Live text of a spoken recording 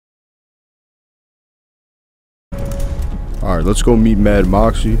Alright, let's go meet Mad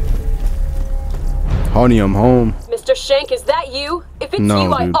Moxie. Honey, I'm home. Mr. Shank, is that you? If it's No,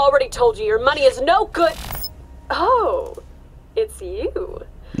 you, dude. I already told you your money is no good. Oh, it's you.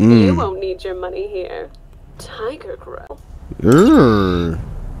 You won't need your money here. Tiger Girl.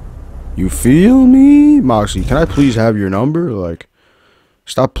 You feel me? Moxie, can I please have your number? Like,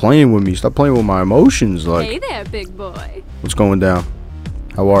 stop playing with me. Stop playing with my emotions. Like, Hey there, big boy. what's going down?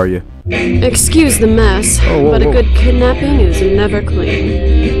 How are you? Excuse the mess, whoa, but whoa. a good kidnapping is never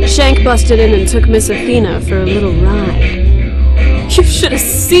clean. Shank busted in and took Miss Athena for a little ride. You should have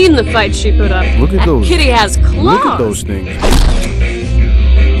seen the fight she put up. Look at That those. kitty has claws. Look at those things.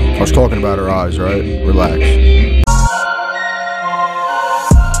 I was talking about her eyes, right? Relax.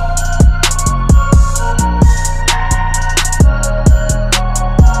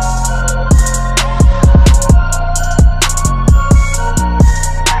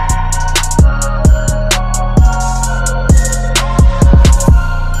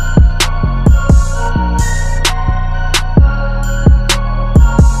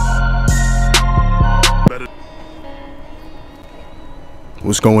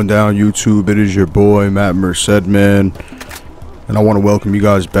 What's going down, YouTube? It is your boy Matt Merced, man, and I want to welcome you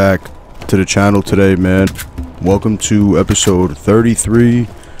guys back to the channel today, man. Welcome to episode 33.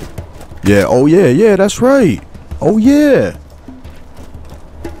 Yeah, oh yeah, that's right. Oh yeah,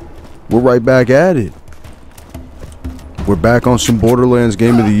 we're right back at it. We're back on some Borderlands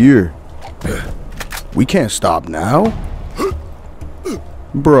Game of the Year. We can't stop now,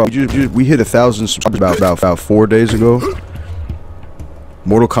 bro. We hit 1,000 subscribers about 4 days ago.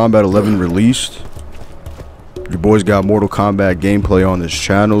 Mortal Kombat 11 released. Your boys got Mortal Kombat gameplay on this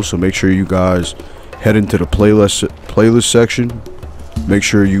channel, so make sure you guys head into the playlist section. Make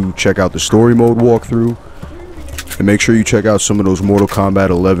sure you check out the story mode walkthrough, and make sure you check out some of those Mortal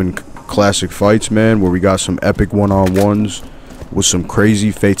Kombat 11 classic fights, man, where we got some epic one-on-ones with some crazy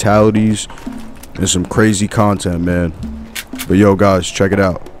fatalities and some crazy content, man. But yo, guys, check it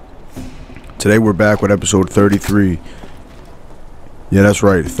out. Today we're back with episode 33. Yeah, that's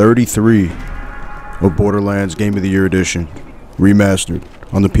right, 33 of Borderlands Game of the Year Edition Remastered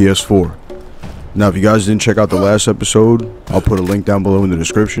on the PS4. Now, if you guys didn't check out the last episode, I'll put a link down below in the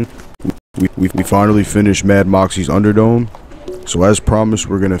description. We finally finished Mad Moxie's Underdome. So as promised,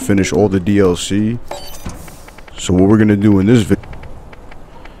 we're going to finish all the DLC. So what we're going to do in this video...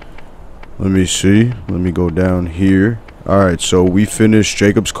 Let me see. Let me go down here. Alright, so we finished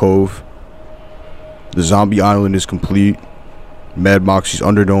Jacob's Cove. The Zombie Island is complete. Mad Moxie's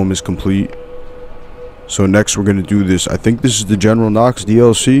Underdome is complete. So next we're gonna do this. I think this is the General Knoxx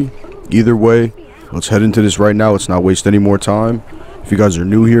DLC. Either way, let's head into this right now. Let's not waste any more time. If you guys are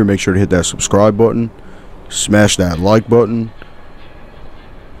new here, make sure to hit that subscribe button, smash that like button,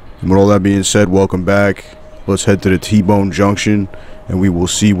 and with all that being said, welcome back. Let's head to the T-Bone Junction and we will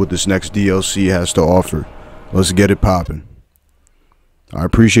see what this next DLC has to offer. Let's get it popping. I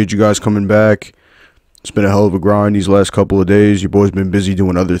appreciate you guys coming back. It's been a hell of a grind these last couple of days. Your boy's been busy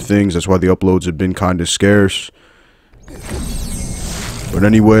doing other things. That's why the uploads have been kind of scarce. But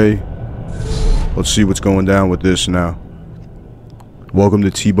anyway, let's see what's going down with this now. Welcome to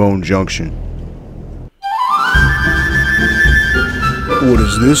T-Bone Junction. What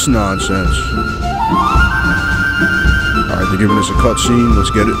is this nonsense? Alright, they're giving us a cutscene. Let's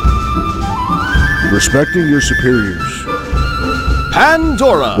get it. Respecting your superiors.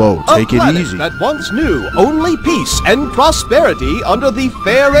 Pandora, Whoa, take a it planet easy. that once knew only peace and prosperity under the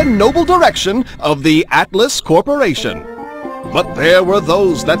fair and noble direction of the Atlas Corporation. But there were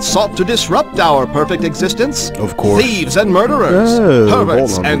those that sought to disrupt our perfect existence. Of course. Thieves and murderers,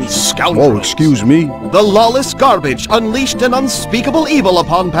 perverts and scoundrels. Whoa, excuse me. The lawless garbage unleashed an unspeakable evil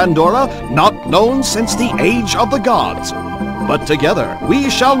upon Pandora, not known since the age of the gods. But together we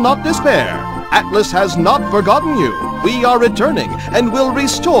shall not despair. Atlas has not forgotten you. We are returning and will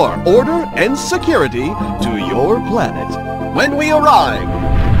restore order and security to your planet. When we arrive...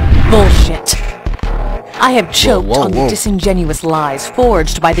 Bullshit. I have choked Whoa, on whoa. the disingenuous lies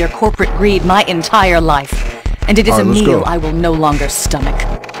forged by their corporate greed my entire life, and it is All a right, let's meal go. I will no longer stomach.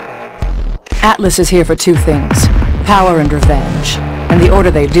 Atlas is here for two things, power and revenge, and the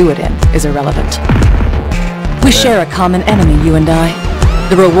order they do it in is irrelevant. We share a common enemy, you and I.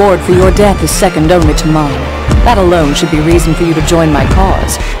 The reward for your death is second only to mine. That alone should be reason for you to join my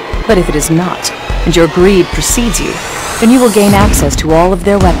cause. But if it is not, and your greed precedes you, then you will gain access to all of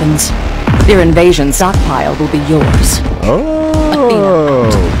their weapons. Their invasion stockpile will be yours. Oh.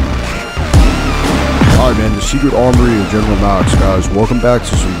 Alright, man, the secret armory of General Knoxx, guys. Welcome back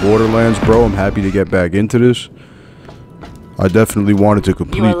to some Borderlands, bro. I'm happy to get back into this. I definitely wanted to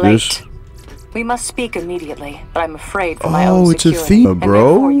complete this. We must speak immediately, but I'm afraid for my own Oh, it's security. Athena, And bro.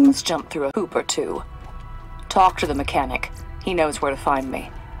 therefore you must jump through a hoop or two. Talk to the mechanic. He knows where to find me.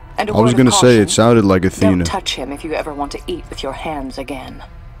 And a I was word of gonna say caution, it sounded like Athena. Don't touch him if you ever want to eat with your hands again.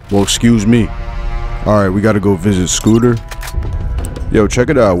 Well, excuse me. Alright, we gotta go visit Scooter. Yo, check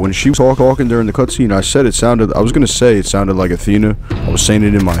it out. When she was talking during the cutscene, I was gonna say it sounded like Athena. I was saying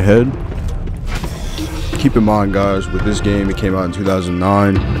it in my head. Keep in mind, guys, with this game, it came out in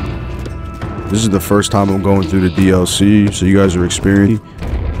 2009. This is the first time I'm going through the DLC, so you guys are experiencing.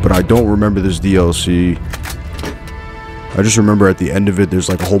 But I don't remember this DLC. I just remember at the end of it, there's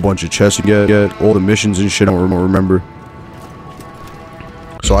like a whole bunch of chests you get, all the missions and shit I don't remember.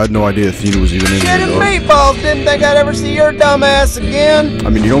 So I had no idea Athena was even in Shit here, and dog. meatballs, didn't think I'd ever see your dumb ass again. I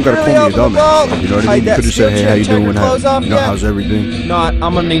mean, you don't gotta call me a dumbass. You know what I mean? You could've said, hey, how you doing? You know, how's everything? Not,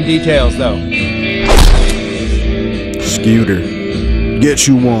 I'm gonna need details though. Scooter, get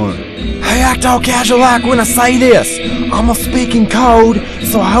you one. Hey, act all casual like when I say this. I'm a speaking code,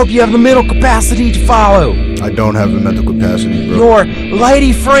 so I hope you have the mental capacity to follow. I don't have the mental capacity, bro. Your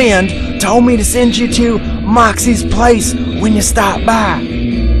lady friend told me to send you to Moxie's place when you stop by.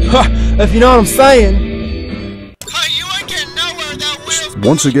 Huh, if you know what I'm saying. Hey, you ain't getting nowhere that will.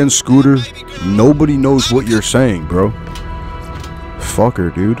 Once again, Scooter, nobody knows what you're saying, bro. Fuck her,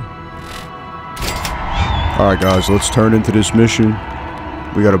 dude. Alright, guys, let's turn into this mission.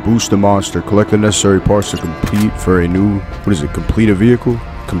 We gotta boost the monster, collect the necessary parts to complete for a new, what is it, complete a vehicle?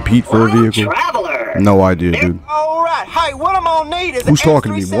 Compete for a vehicle? Traveler. No idea, dude. Alright, hey, what I'm gonna need is Who's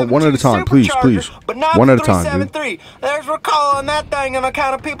talking to me? One at a time, please, please. But not One the at a time, dude. 373. There's recall on that thing and the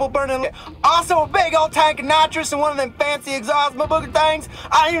kind of people burning it. Also a big old tank of nitrous and one of them fancy exhaust booger things.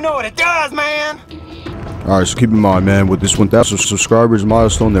 I don't even know what it does, man. Alright, so keep in mind, man, with this 1,000 subscribers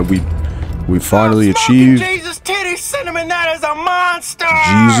milestone that we finally achieved. Jesus titty cinnamon, that is a monster.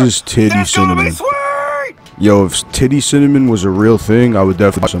 Jesus titty That's gonna be cinnamon. sweet. Yo, if titty cinnamon was a real thing, I would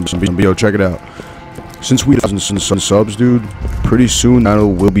definitely buy some. Yo, check it out. Since we have some subs, dude, pretty soon that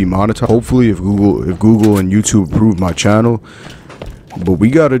will be monetized. Hopefully, if Google and YouTube approve my channel. But we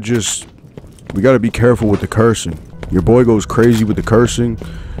gotta be careful with the cursing. Your boy goes crazy with the cursing.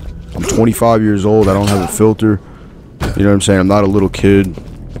 I'm 25 years old. I don't have a filter. You know what I'm saying? I'm not a little kid.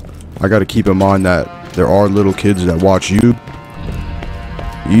 I gotta keep in mind that there are little kids that watch you.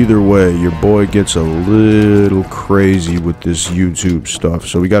 Either way, your boy gets a little crazy with this YouTube stuff.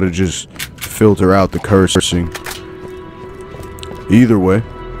 So we gotta just filter out the cursing. Either way.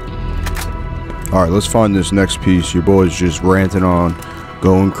 Alright, let's find this next piece. Your boy's just ranting on,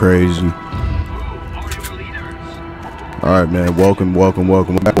 going crazy. Alright, man. Welcome.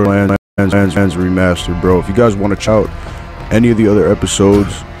 Borderlands Remastered, bro. If you guys want to check out any of the other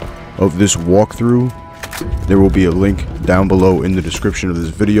episodes of this walkthrough, there will be a link down below in the description of this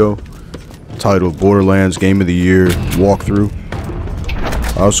video titled Borderlands Game of the Year Walkthrough.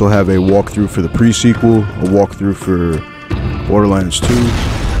 I also have a walkthrough for the pre-sequel, a walkthrough for Borderlands 2.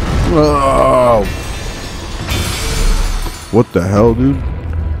 Oh! What the hell, dude?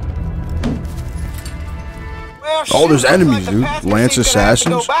 Well, Oh, there's shit, enemies, looks like dude. the passenger Lance seat could have to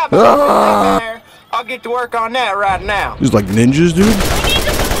go assassins. bye-bye. Ah! I'll get to work on that right now. There's like ninjas, dude.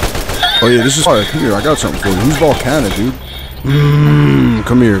 Oh yeah, this is hard. Come here, I got something for you. Who's Volcana, dude?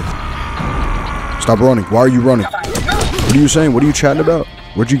 Come here. Stop running. Why are you running? What are you saying? What are you chatting about?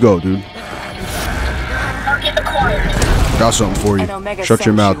 Where'd you go, dude? Got something for you. Shut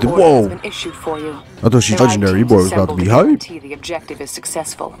your mouth, dude. Whoa! I thought she's legendary. Your boy was about to be hype. The objective is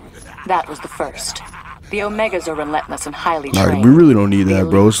successful. That was the first. The Omegas are relentless and highly trained. Alright, we really don't need that,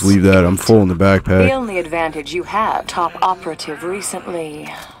 bro. Let's leave that. I'm full in the The backpack. only advantage you have, top operative recently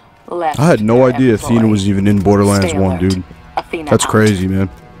left. I had no their idea employ. Athena was even in Borderlands Stay 1, alert. dude. Athena That's out. crazy, man.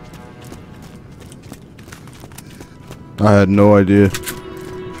 I had no idea.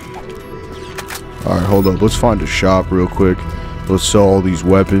 Alright, hold up. Let's find a shop real quick. Let's sell all these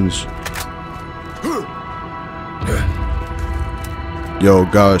weapons. Yo,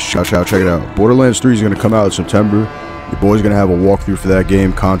 guys, check it out. Borderlands 3 is going to come out in September. Your boy's going to have a walkthrough for that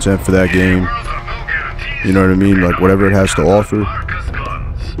game, content for that game. You know what I mean? Like, whatever it has to offer.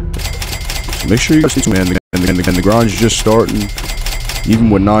 So make sure you guys stay tuned, man. And the grind's just starting. Even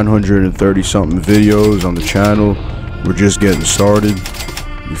with 930-something videos on the channel, we're just getting started.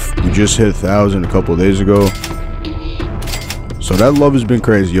 We just hit 1,000 a couple of days ago. So that love has been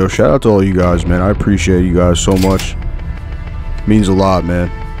crazy. Yo, shout out to all you guys, man. I appreciate you guys so much. Means a lot, man.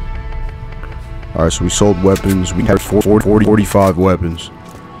 Alright, so we sold weapons. We had 45 weapons.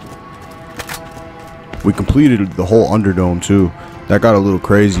 We completed the whole Underdome, too. That got a little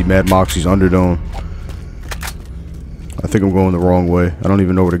crazy, Mad Moxie's Underdome. I think I'm going the wrong way. I don't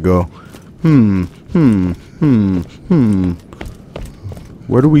even know where to go.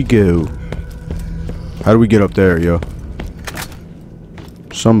 Where do we go? How do we get up there, yo?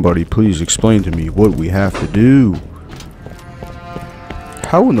 Somebody please explain to me what we have to do.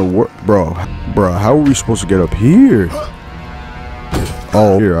 How in the world, bro, how are we supposed to get up here?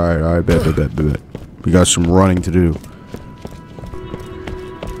 Oh, here, alright, bet. We got some running to do.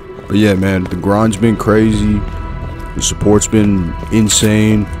 But yeah, man, the grind's been crazy. The support's been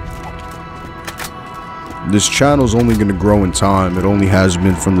insane. This channel's only gonna grow in time. It only has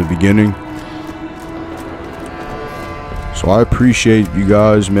been from the beginning. So I appreciate you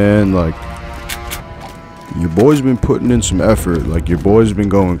guys, man. Like, your boy's been putting in some effort. Like, your boy's been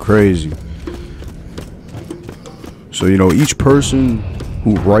going crazy. So, you know, each person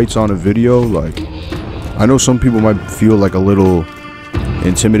who writes on a video, like, I know some people might feel like a little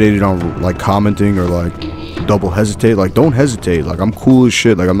intimidated on, like, commenting or, like, double hesitate. Like, don't hesitate. Like, I'm cool as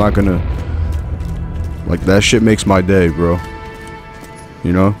shit. Like, I'm not gonna, like, that shit makes my day, bro.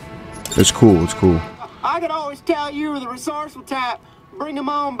 You know? It's cool. It's cool. I could always tell you were the resourceful type. Bring them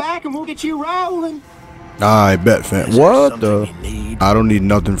on back and we'll get you rolling. I bet, fam. What the? I don't need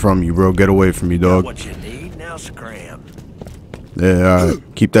nothing from you, bro. Get away from me, dog. What you need now, scram. Yeah, alright.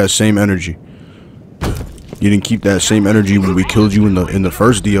 Keep that same energy. You didn't keep that same energy when we killed you in the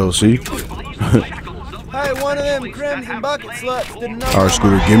first DLC. Hey, one of them crimson bucket sluts didn't know. Alright,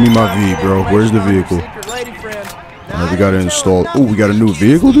 Scooter, give me my V, bro. Where's the vehicle? Alright, we gotta install. Oh, we got a new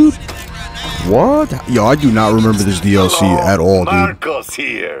vehicle, dude? What? Yo, I do not remember this DLC at all, dude. Marcos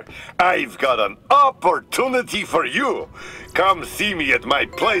here. I've got an opportunity for you. Come see me at my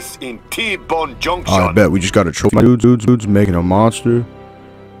place in T-Bone Junction. I bet we just got a trophy. Dude's making a monster.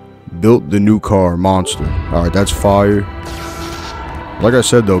 Built the new car, monster. Alright, that's fire. Like I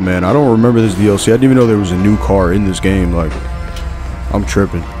said, though, man, I don't remember this DLC. I didn't even know there was a new car in this game. Like, I'm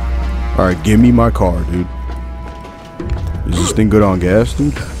tripping. Alright, give me my car, dude. Is this thing good on gas,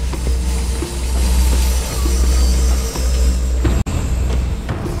 dude?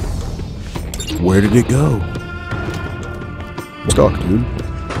 Where did it go? Stuck, dude.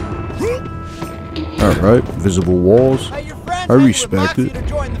 Alright, visible walls. I respect it.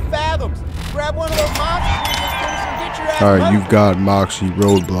 Alright, you've got Moxie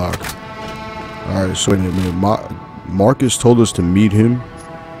roadblock. Alright, so wait a minute. Marcus told us to meet him.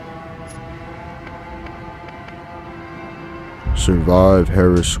 Survive,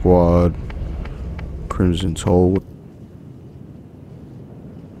 Harris Squad, Crimson Toll.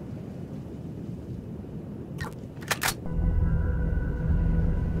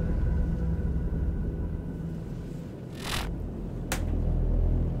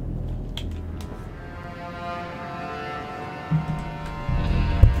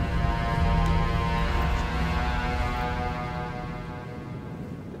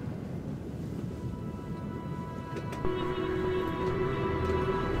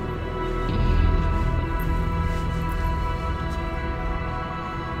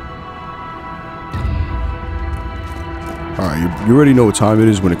 Alright, you already know what time it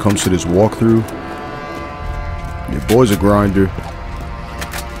is when it comes to this walkthrough. Your boy's a grinder.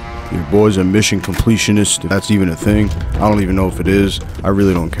 Your boy's a mission completionist, if that's even a thing. I don't even know if it is. I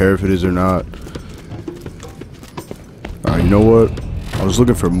really don't care if it is or not. Alright, you know what? I was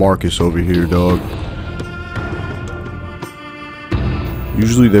looking for Marcus over here, dog.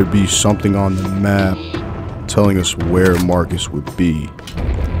 Usually there'd be something on the map telling us where Marcus would be.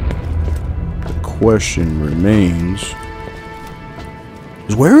 The question remains...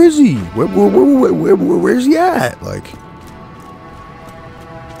 where is he? Where's he at? Like,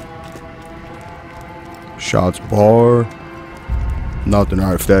 shots bar, nothing.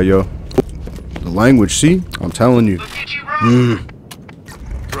 Alright, for that, yo. The language, see? I'm telling you.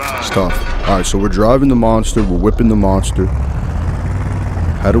 It's tough. Alright, so we're driving the monster. We're whipping the monster.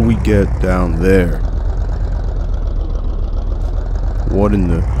 How do we get down there? What in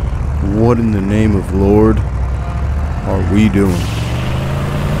the name of Lord are we doing?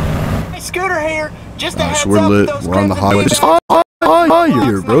 Scooter here. Just a heads so we're up, lit. those We're on the highway. crimson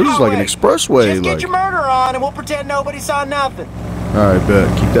Here, bro. This is like an expressway. Just get Like, your murder on, and we'll pretend nobody saw nothing. all right, bet.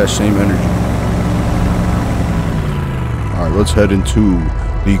 Keep that same energy. All right, let's head into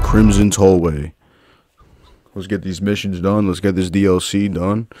the Crimson Tollway. Let's get these missions done. Let's get this DLC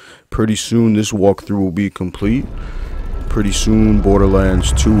done. Pretty soon, this walkthrough will be complete. Pretty soon,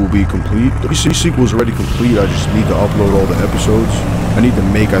 Borderlands 2 will be complete. The PC sequel is already complete. I just need to upload all the episodes. I need to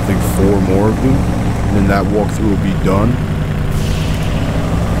make, I think, 4 more of them. And then that walkthrough will be done.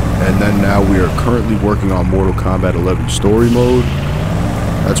 And then now we are currently working on Mortal Kombat 11 story mode.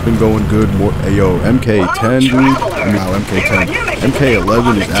 That's been going good. More, hey, yo, MK10, dude. I mean, no, MK10.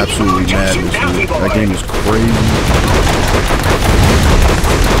 MK11 is absolutely madness, dude. That game is crazy.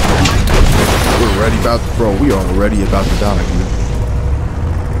 We're already about to, bro. We are already about to die, dude.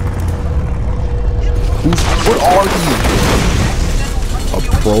 What are you? A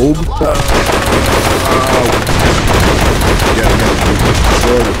probe?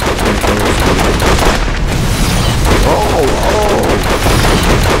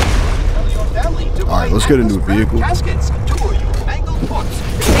 Alright, let's get a new vehicle. What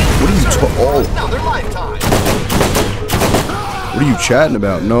are you What are you chatting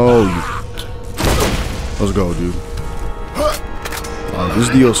about? No, you. Let's go, dude. Alright, this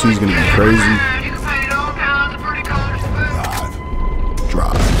DLC is gonna be crazy.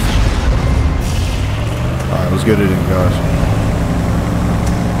 Drive. Alright, let's get it in, guys.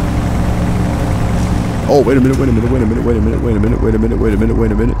 Oh, wait a minute.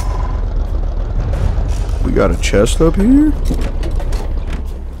 We got a chest up here?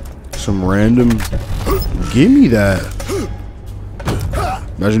 Some random... Give me that.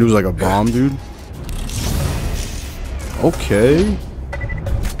 Imagine it was like a bomb, dude. Okay.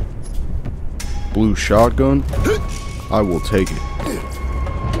 Blue shotgun. I will take it.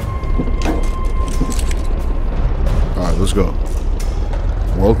 Alright, let's go.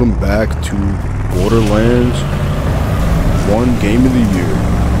 Welcome back to Borderlands 1 Game of the Year.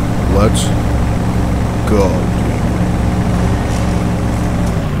 Let's go.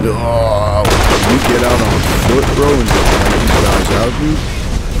 Oh, can you get out on foot, bro, and just wipe these guys out, dude?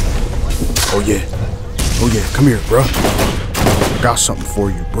 Oh yeah. Oh yeah, come here, bro. I got something for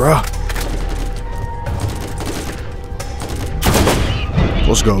you, bro.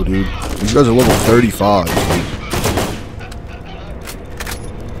 Let's go, dude. These guys are level 35, dude.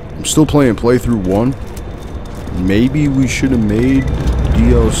 I'm still playing playthrough 1. Maybe we should have made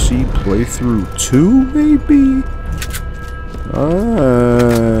DLC playthrough 2, maybe?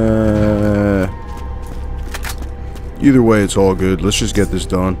 Either way, it's all good. Let's just get this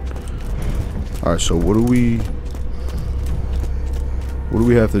done. Alright, so what do we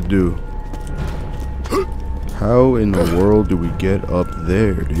have to do? How in the world do we get up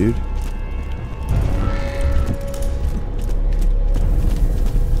there, dude?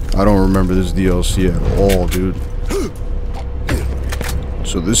 I don't remember this DLC at all, dude.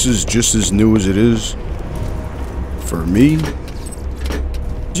 So this is just as new as it is for me.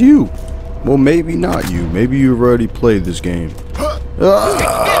 It's you. Well, maybe not you. Maybe you've already played this game.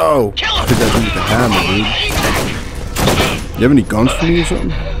 Oh! I think that dude with the hammer, dude. You have any guns for me or something?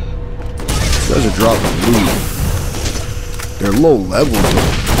 These guys are dropping loot. They're low level,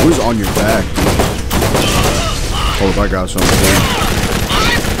 though. What is on your back, dude? Oh, if I got something for you.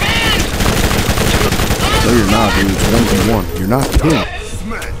 No, you're not, dude. It's 1v1. You're not him.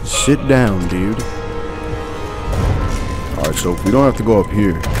 Sit down, dude. Alright, so we don't have to go up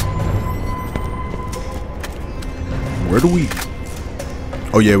here. Where do we...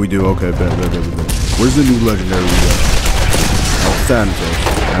 Oh, yeah, we do. Okay, bet. Where's the new legendary we got? Oh, Thanatos.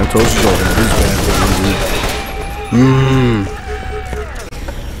 Thanatos is over there. This bad, dude.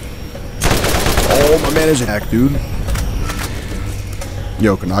 Oh, my man is a hack, dude.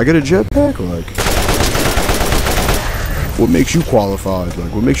 Yo, can I get a jetpack? Like... What makes you qualified?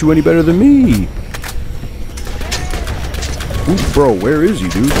 Like, what makes you any better than me? Ooh, bro, where is he,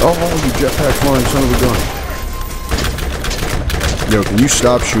 dude? Oh, you jetpack flying son of a gun. Yo, can you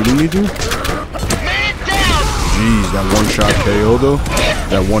stop shooting me, dude? Jeez, that one-shot KO, though?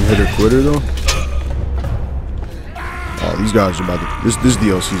 That one-hitter quitter, though? Oh, these guys are about to... This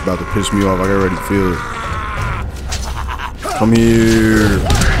DLC is about to piss me off. I can already feel it. Come here.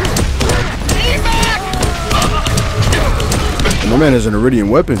 My man has an iridium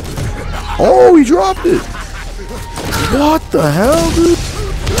weapon. Oh, he dropped it. What the hell, dude?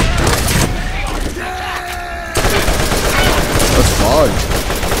 That's fine.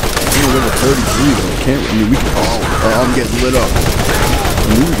 We're level 33 though. Can't, I mean, we can. Oh, I'm getting lit up.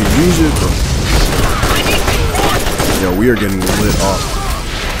 I mean, we can use it, but. Yo, we are getting lit up.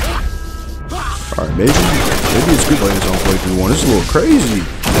 Alright, maybe it's good playing this on playthrough 1. This is a little crazy.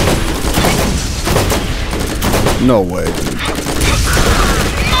 No way, dude.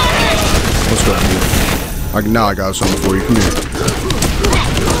 Let's go, dude. Now I got something for you. Come here.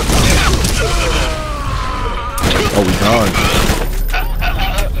 Oh, we died.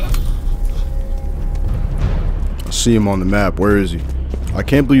 I see him on the map. Where is he? I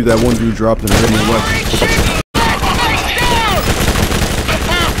can't believe that one dude dropped an iridium weapon.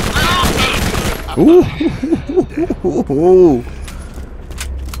 Ooh.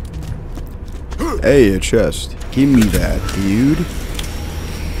 Hey, a chest. Give me that, dude.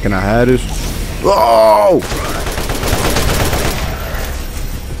 Can I have this? Oh!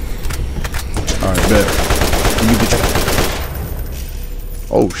 Alright, bet. You get your...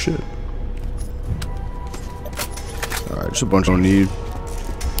 Oh, shit. Alright, just a bunch I don't need.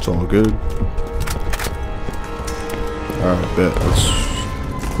 It's all good. Alright, bet. Let's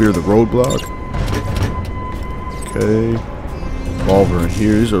clear the roadblock. Okay. Revolver in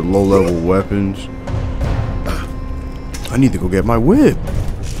here. These are low-level weapons. I need to go get my whip.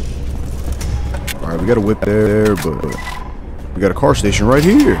 Alright, we got a whip there, but we got a car station right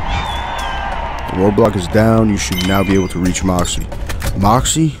here. The roadblock is down. You should now be able to reach Moxie.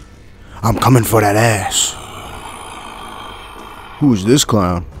 Moxie? I'm coming for that ass. Who is this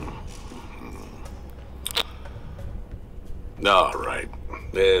clown? All right.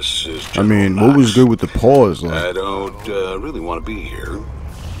 This is I mean, what was good with the pause? Like, I don't really want to be here.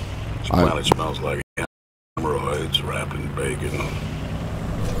 This planet smells like hemorrhoids wrapped in bacon.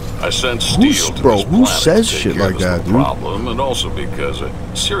 I sent steel to bro, this who planet says to take shit care of like this that, little dude? problem, and also because,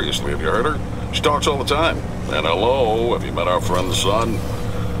 seriously, have you heard her? She talks all the time. And hello, have you met our friend the sun?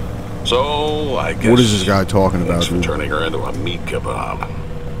 So, I guess... What is this guy talking about, for dude? turning her into a meat kebab.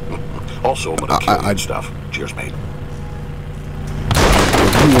 Also, I'm gonna kill you and stuff. Cheers, mate.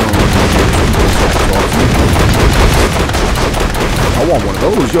 I want one of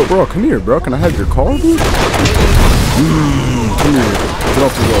those. Yo, bro, come here, bro. Can I have your car, dude? Come here. Get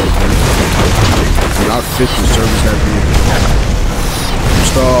off the road, man. You're not fit to service that vehicle.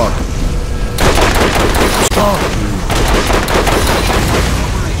 Stop. Stop, dude.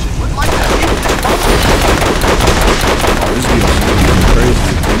 Oh, this game's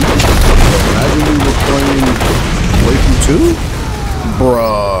crazy. Imagine we were playing playthrough 2?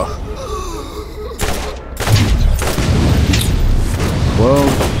 Bruh. Well,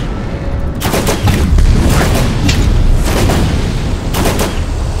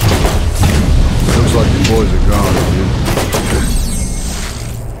 looks like the boys are gone, dude.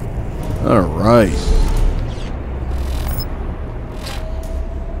 Alright.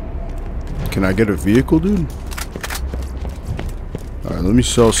 Can I get a vehicle, dude? Alright, let me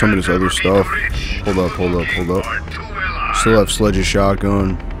sell some of this other stuff. Hold up. Still have Sledge's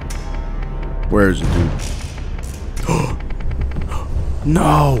shotgun. Where is it, dude?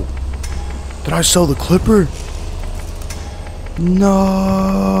 No! Did I sell the clipper?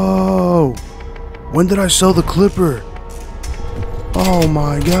 No! When did I sell the clipper? Oh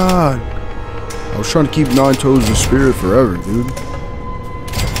my god. I was trying to keep Nine Toes in spirit forever, dude.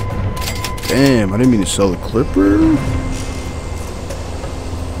 Damn, I didn't mean to sell the clipper.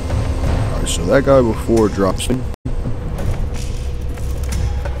 Alright, so that guy before drops in.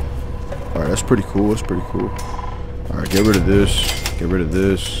 Alright, that's pretty cool. Alright, get rid of this. Get rid of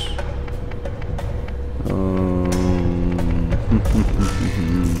this.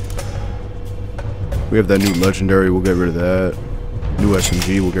 We have that new legendary. We'll get rid of that. New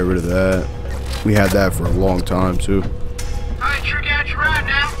SMG. We'll get rid of that. We had that for a long time too.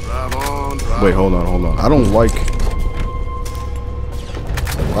 Wait, hold on. I don't like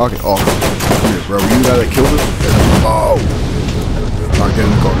the rocket. Oh, come here, bro. Were you the guy that killed us? Oh. Alright, get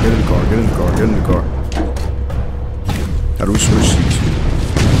in the car. How do we switch seats?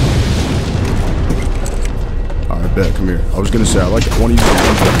 Alright, bet, come here. I was gonna say, I like one of these.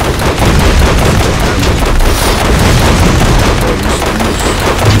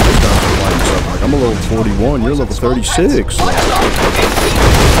 Like, I'm a level 41, you're level 36.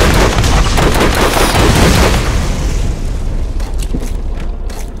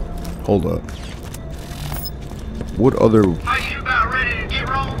 Hold up. What other...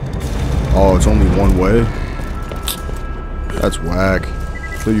 Oh, it's only one way? That's whack.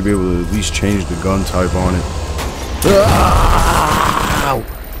 I thought you'd be able to at least change the gun type on it. Ow!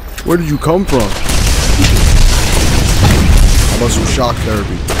 Where did you come from? How about some shock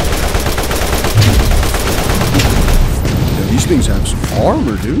therapy? Yeah, these things have some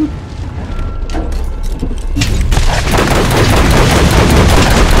armor, dude.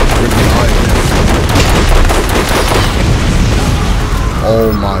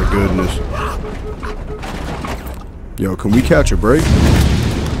 Oh my goodness. Yo, can we catch a break?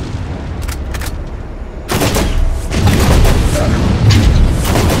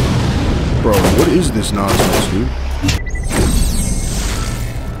 Bro, what is this nonsense, dude?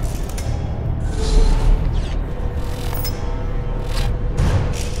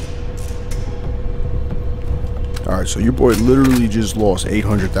 Alright, so your boy literally just lost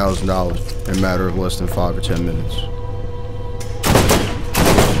 $800,000 in a matter of less than 5 or 10 minutes.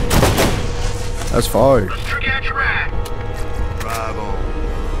 That's fire.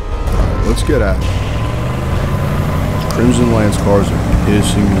 Alright, let's get at it. Crimson Lance cars are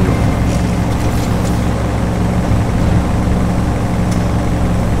pissing me off.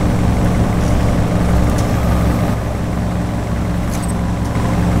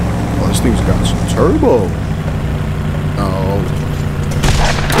 Oh, this thing's got some turbo. Oh.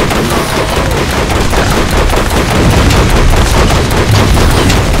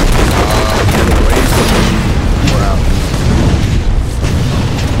 Get away from me. We're out.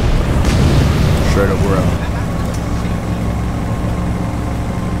 Straight up, we're out.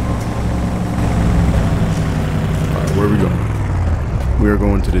 Alright, where are we going? We are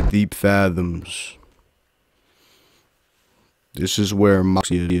going to the deep fathoms. This is where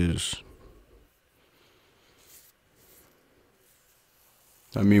Moxie is.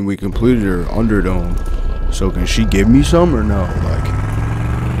 I mean, we completed her Underdome. So can she give me some or no?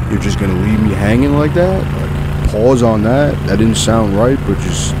 Like, you're just gonna leave me hanging like that? Like, pause on that? That didn't sound right, but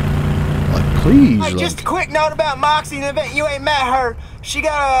just, like, please. Hey, like, just a quick note about Moxie in the event you ain't met her. She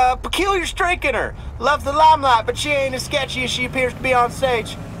got a peculiar streak in her. Loves the limelight, but she ain't as sketchy as she appears to be on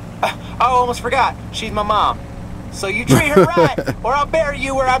stage. I almost forgot. She's my mom. So you treat her right, or I'll bury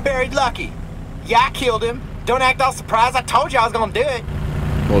you where I buried Lucky. Yeah, I killed him. Don't act all surprised. I told you I was gonna do it.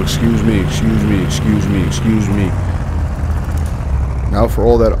 well, excuse me. Now for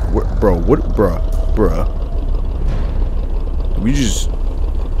all that, bruh.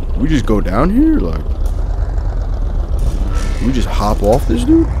 We just go down here, like, we just hop off this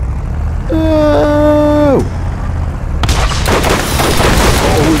dude. Oh,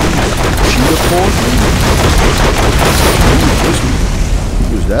 cheetah paw.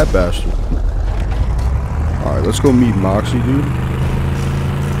 Who's that bastard? All right, let's go meet Moxie, dude.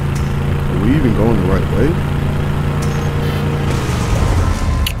 Are we even going the right way?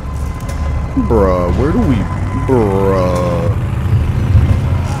 Bruh, where do we... Bruh.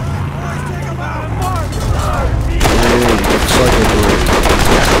 Hey, it's like a break.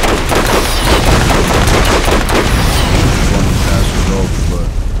 Running past is over, but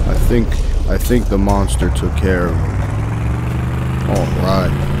I think the monster took care of him.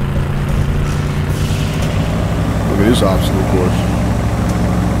 Alright. Look at this obstacle course.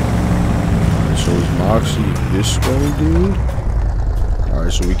 Alright, so is Moxie this way, dude?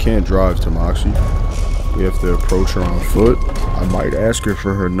 Alright, so we can't drive to Moxie. We have to approach her on foot. I might ask her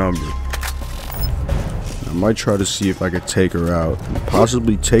for her number. I might try to see if I could take her out and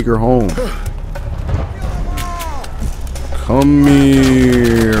possibly take her home. Come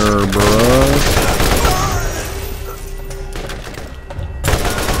here, bruh.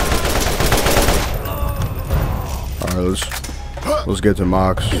 Alright, let's get to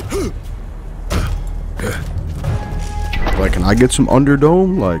Mox. Like, can I get some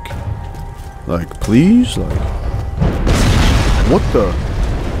Underdome? Like, please? Like, what the?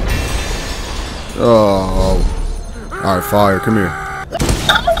 Oh. Alright, fire, come here.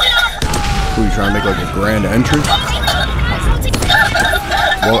 Who, you trying to make like a grand entrance?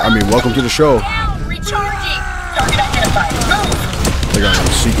 Well, I mean, welcome to the show. They got some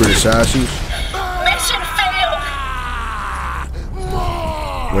secret assassins.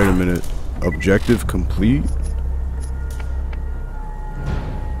 Wait a minute. Objective complete?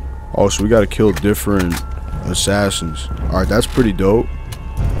 Oh, so we gotta kill different assassins. Alright, that's pretty dope.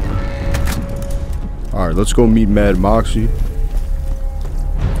 Alright, let's go meet Mad Moxie.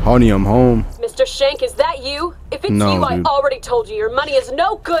 Honey, I'm home. Mr. Shank, is that you? If it's No, you, dude. I already told you your money is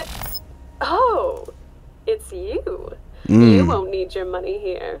no good. Oh, it's you. You won't need your money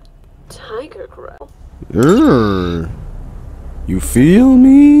here. Tiger Girl. You feel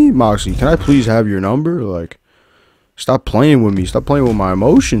me? Moxie, can I please have your number? Like, stop playing with me. Stop playing with my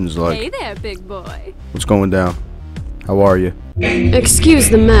emotions. Like, Hey there, big boy. what's going down? How are you? Excuse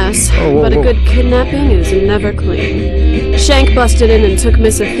the mess, whoa, but whoa. a good kidnapping is never clean. Shank busted in and took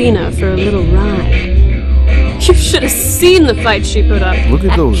Miss Athena for a little ride. You should have seen the fight she put up. Look at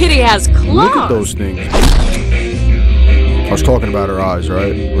That those. kitty has claws. Look at those things. I was talking about her eyes,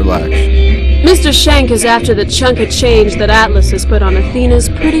 right? Relax. Mr. Shank is after the chunk of change that Atlas has put on Athena's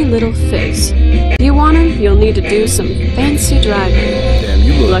pretty little face. If you want her, you'll need to do some fancy driving. Damn,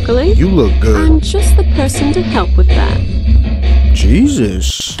 you look. Luckily, You look good. I'm just the person to help with that.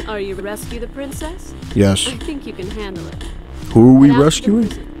 Jesus. Are you to rescue the princess? Yes. I think you can handle it. Who are we Head out to the rescuing?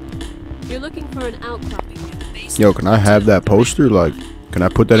 prison. You're looking for an outcropping near the base. Yo, can I have that poster? Like, can I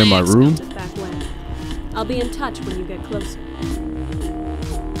put that in my room? Back when. I'll be in touch when you get closer.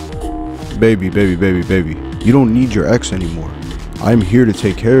 Baby. You don't need your ex anymore. I'm here to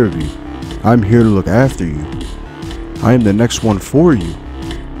take care of you. I'm here to look after you. I am the next one for you.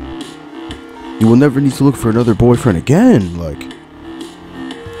 You will never need to look for another boyfriend again. Like,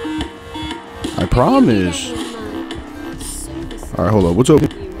 I promise. Alright, hold up. What's up?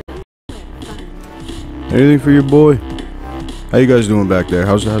 Anything for your boy? How you guys doing back there?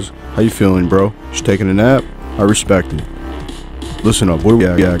 How you feeling, bro? Just taking a nap? I respect it. Listen up.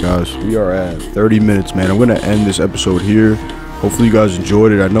 Yeah, guys. We are at 30 minutes, man. I'm going to end this episode here. Hopefully you guys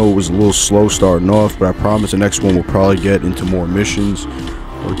enjoyed it. I know it was a little slow starting off, but I promise the next one will probably get into more missions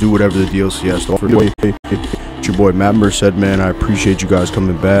or do whatever the DLC has to offer. It's your boy Matt Merced, man. I appreciate you guys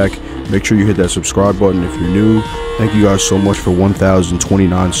coming back. Make sure you hit that subscribe button if you're new. Thank you guys so much for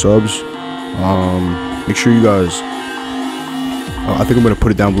 1,029 subs. Make sure you guys, I think I'm going to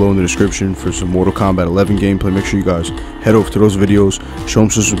put it down below in the description for some Mortal Kombat 11 gameplay. Make sure you guys head over to those videos, show them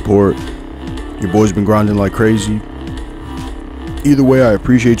some support. Your boy's been grinding like crazy. Either way, I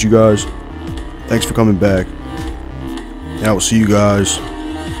appreciate you guys. Thanks for coming back. And I will see you guys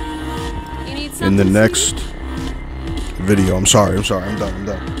in the next video. I'm sorry. I'm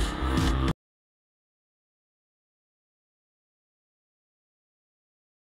done.